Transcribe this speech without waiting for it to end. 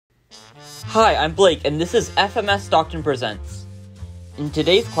Hi, I'm Blake, and this is FMS Stockton Presents. In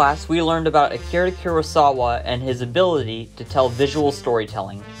today's class, we learned about Akira Kurosawa and his ability to tell visual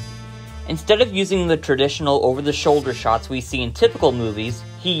storytelling. Instead of using the traditional over-the-shoulder shots we see in typical movies,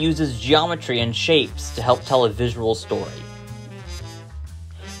 he uses geometry and shapes to help tell a visual story.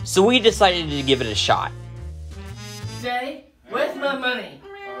 So we decided to give it a shot. Jay, where's my money?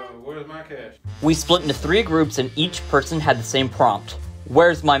 Where's my cash? We split into 3 groups and each person had the same prompt.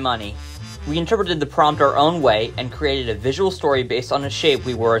 Where's my money? We interpreted the prompt our own way and created a visual story based on a shape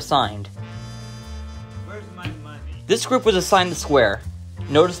we were assigned. Where's my money? This group was assigned the square.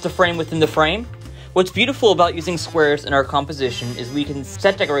 Notice the frame within the frame? What's beautiful about using squares in our composition is we can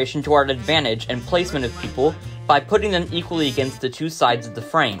set decoration to our advantage and placement of people by putting them equally against the 2 sides of the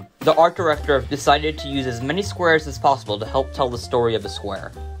frame. The art director decided to use as many squares as possible to help tell the story of a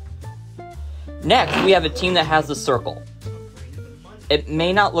square. Next, we have a team that has the circle. It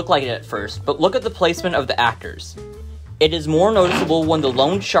may not look like it at first, but look at the placement of the actors. It is more noticeable when the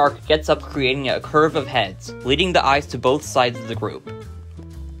lone shark gets up, creating a curve of heads, leading the eyes to both sides of the group.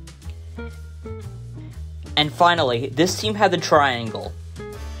 And finally, this team had the triangle.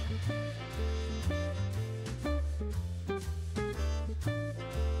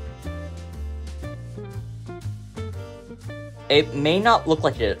 It may not look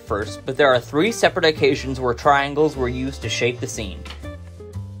like it at first, but there are 3 separate occasions where triangles were used to shape the scene.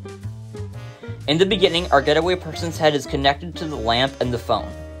 In the beginning, our getaway person's head is connected to the lamp and the phone.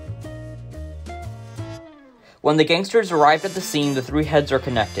 When the gangsters arrived at the scene, the 3 heads are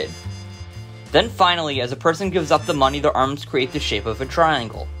connected. Then finally, as a person gives up the money, their arms create the shape of a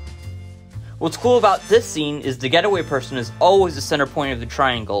triangle. What's cool about this scene is the getaway person is always the center point of the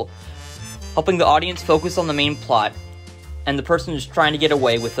triangle, helping the audience focus on the main plot, and the person is trying to get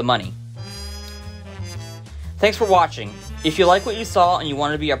away with the money. Thanks for watching. If you like what you saw and you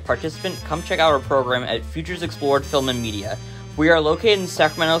want to be a participant, come check out our program at Futures Explored Film and Media. We are located in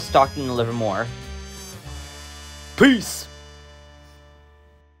Sacramento, Stockton, and Livermore. Peace!